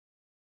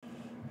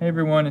Hey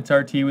everyone, it's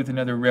RT with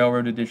another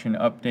Railroad Edition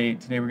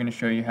update. Today we're going to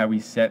show you how we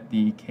set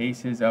the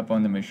cases up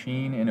on the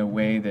machine in a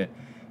way that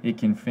it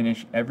can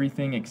finish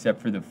everything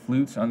except for the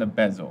flutes on the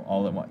bezel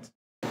all at once.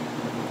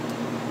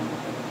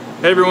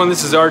 Hey everyone,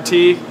 this is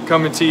RT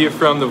coming to you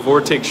from the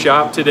Vortic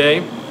shop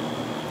today.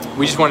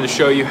 We just wanted to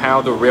show you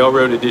how the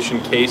Railroad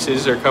Edition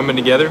cases are coming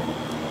together.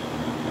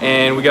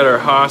 And we got our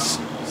Haas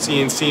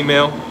CNC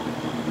mill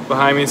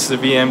behind me. This is a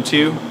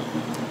VM2.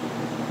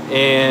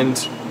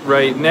 And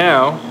right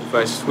now, if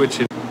I switch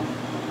it,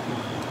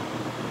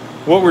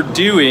 what we're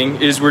doing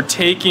is we're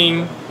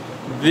taking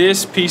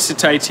this piece of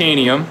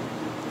titanium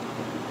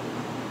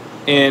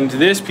and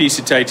this piece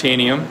of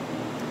titanium,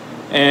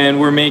 and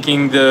we're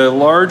making the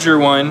larger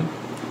one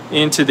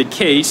into the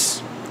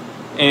case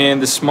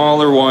and the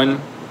smaller one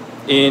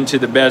into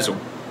the bezel.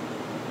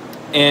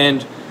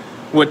 And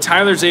what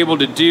Tyler's able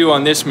to do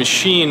on this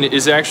machine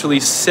is actually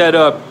set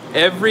up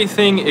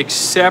everything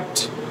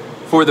except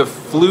for the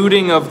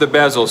fluting of the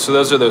bezel. So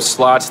those are those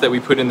slots that we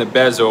put in the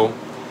bezel.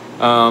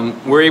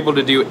 We're able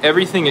to do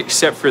everything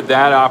except for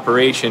that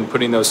operation,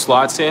 putting those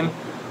slots in,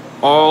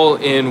 all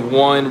in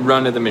one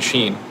run of the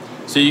machine.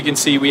 So you can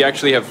see we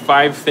actually have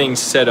 5 things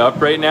set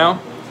up right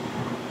now.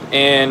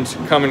 And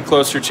coming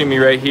closer to me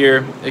right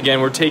here,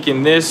 again, we're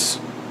taking this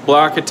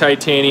block of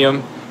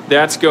titanium,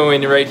 that's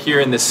going right here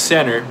in the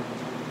center,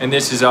 and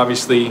this is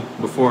obviously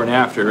before and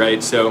after,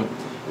 right? So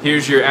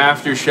here's your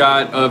after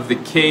shot of the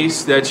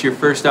case. That's your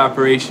first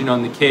operation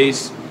on the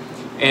case.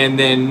 And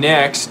then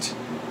next,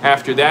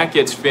 after that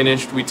gets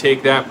finished, we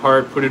take that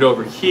part, put it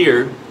over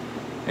here,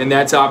 and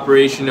that's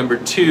operation number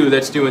 2.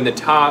 That's doing the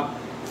top,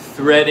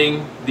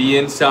 threading the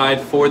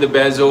inside for the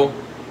bezel.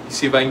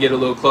 See if I can get a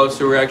little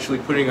closer. We're actually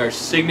putting our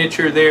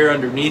signature there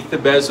underneath the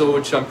bezel,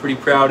 which I'm pretty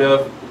proud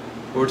of.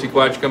 Vortic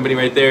Watch Company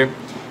right there.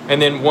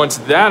 And then once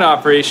that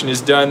operation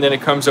is done, then it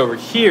comes over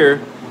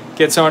here,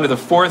 gets onto the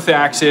 4th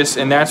axis,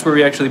 and that's where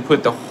we actually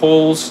put the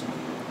holes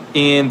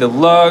in the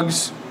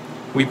lugs.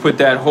 We put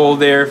that hole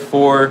there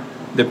for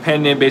the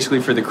pendant, basically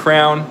for the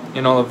crown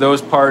and all of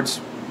those parts,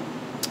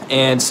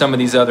 and some of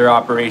these other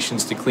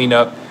operations to clean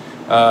up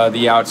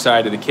the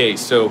outside of the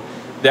case. So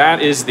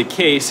that is the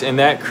case, and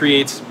that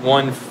creates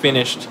one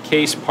finished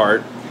case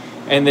part.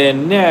 And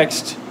then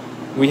next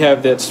we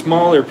have that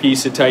smaller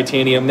piece of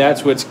titanium.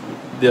 That's what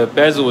the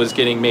bezel is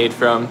getting made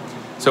from.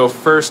 So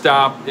first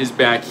op is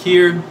back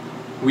here.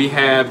 We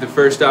have the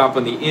first op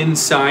on the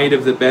inside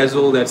of the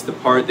bezel. That's the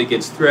part that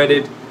gets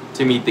threaded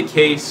to meet the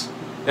case.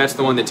 That's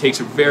the one that takes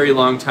a very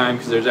long time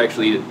because there's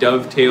actually a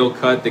dovetail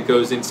cut that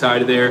goes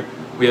inside of there.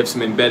 We have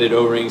some embedded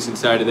O-rings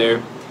inside of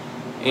there.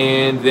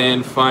 And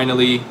then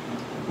finally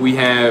we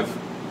have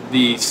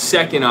the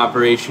second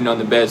operation on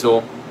the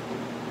bezel,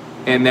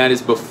 and that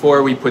is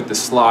before we put the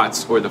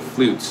slots or the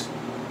flutes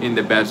in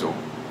the bezel.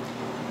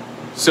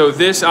 So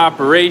this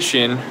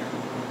operation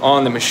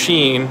on the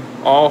machine,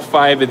 all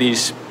 5 of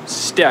these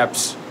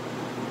steps,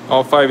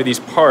 all 5 of these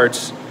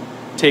parts,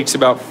 takes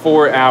about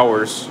 4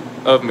 hours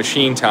of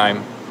machine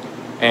time.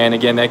 And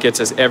again, that gets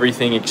us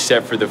everything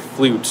except for the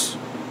flutes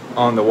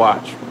on the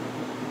watch.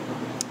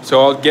 So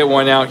I'll get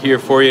one out here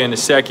for you in a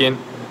second,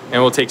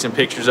 and we'll take some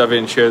pictures of it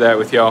and share that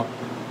with y'all.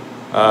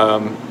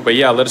 But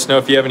yeah, let us know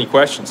if you have any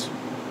questions.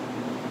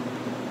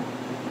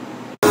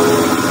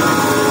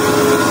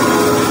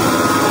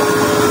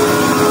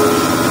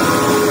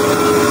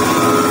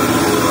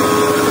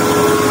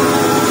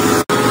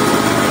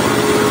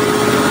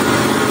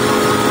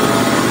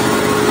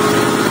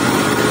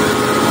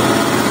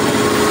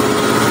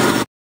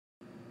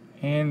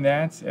 And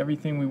that's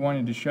everything we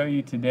wanted to show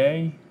you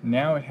today.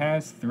 Now it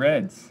has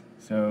threads.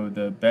 So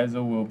the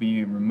bezel will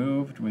be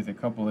removed with a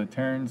couple of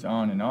turns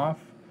on and off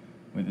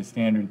with a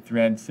standard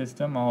thread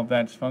system. All of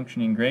that's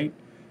functioning great.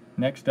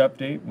 Next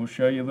update, we'll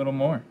show you a little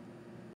more.